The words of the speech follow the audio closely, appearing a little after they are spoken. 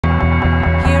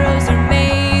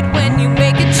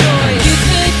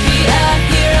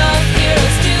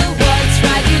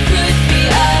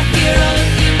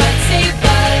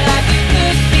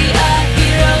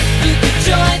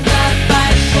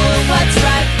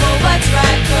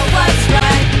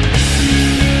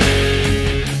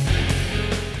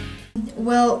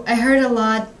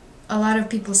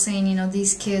people saying, you know,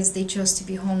 these kids, they chose to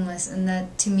be homeless, and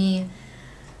that to me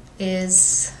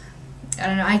is, I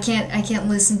don't know, I can't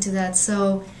listen to that.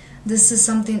 So this is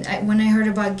something, when I heard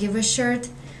about Give a Shirt,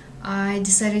 I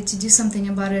decided to do something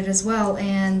about it as well,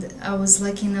 and I was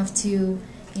lucky enough to,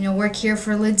 you know, work here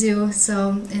for LeDoux,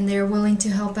 and they're willing to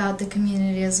help out the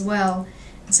community as well.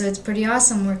 So it's pretty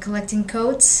awesome. We're collecting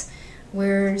coats,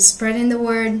 we're spreading the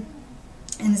word,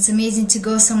 and it's amazing to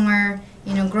go somewhere,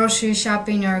 you know, grocery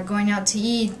shopping or going out to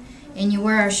eat, and you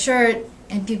wear our shirt,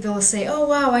 and people will say, "Oh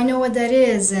wow, I know what that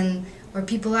is," or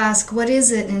people ask, "What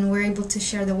is it?" And we're able to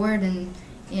share the word and,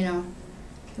 you know,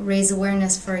 raise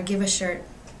awareness for Give a Shirt.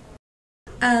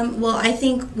 Well, I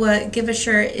think what Give a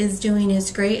Shirt is doing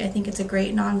is great. I think it's a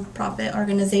great nonprofit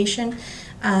organization.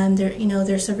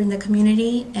 They're serving the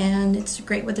community, and it's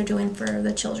great what they're doing for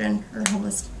the children, or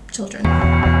homeless children.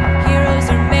 Heroes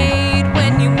are made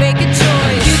when you make a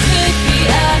choice. You could be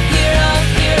a hero,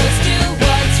 heroes do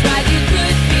what's right. You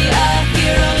could be a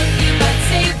hero, you might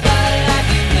save a life.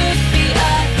 You could be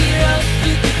a hero,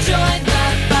 you could join the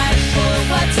fight for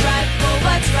what's right, for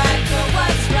what's right, for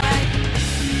what's right.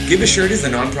 Give a Shirt is a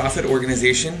nonprofit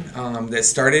organization that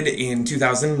started in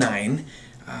 2009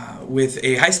 with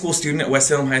a high school student at West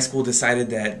Salem High School decided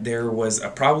that there was a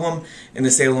problem in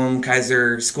the Salem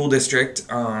Keizer school district,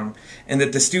 and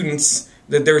that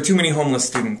that there were too many homeless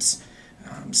students.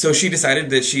 So she decided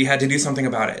that she had to do something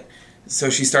about it. So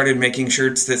she started making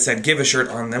shirts that said Give a Shirt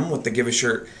on them with the Give a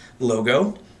Shirt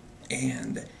logo,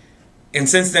 and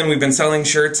since then we've been selling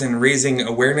shirts and raising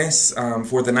awareness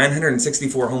for the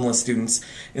 964 homeless students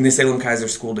in the Salem Keizer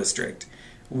school district.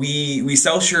 We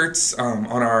sell shirts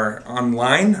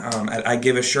online at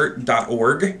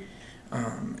igiveshirt.org,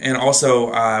 and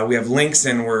also we have links,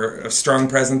 and we're a strong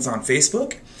presence on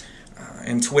Facebook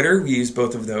and Twitter. We use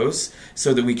both of those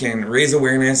so that we can raise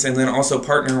awareness and then also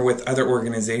partner with other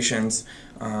organizations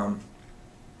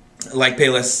like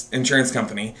Payless Insurance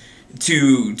Company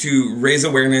to raise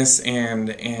awareness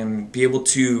and be able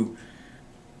to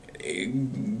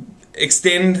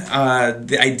extend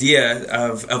the idea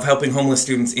of helping homeless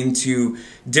students into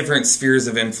different spheres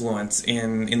of influence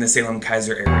in the Salem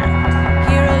Keizer area.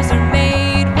 Heroes are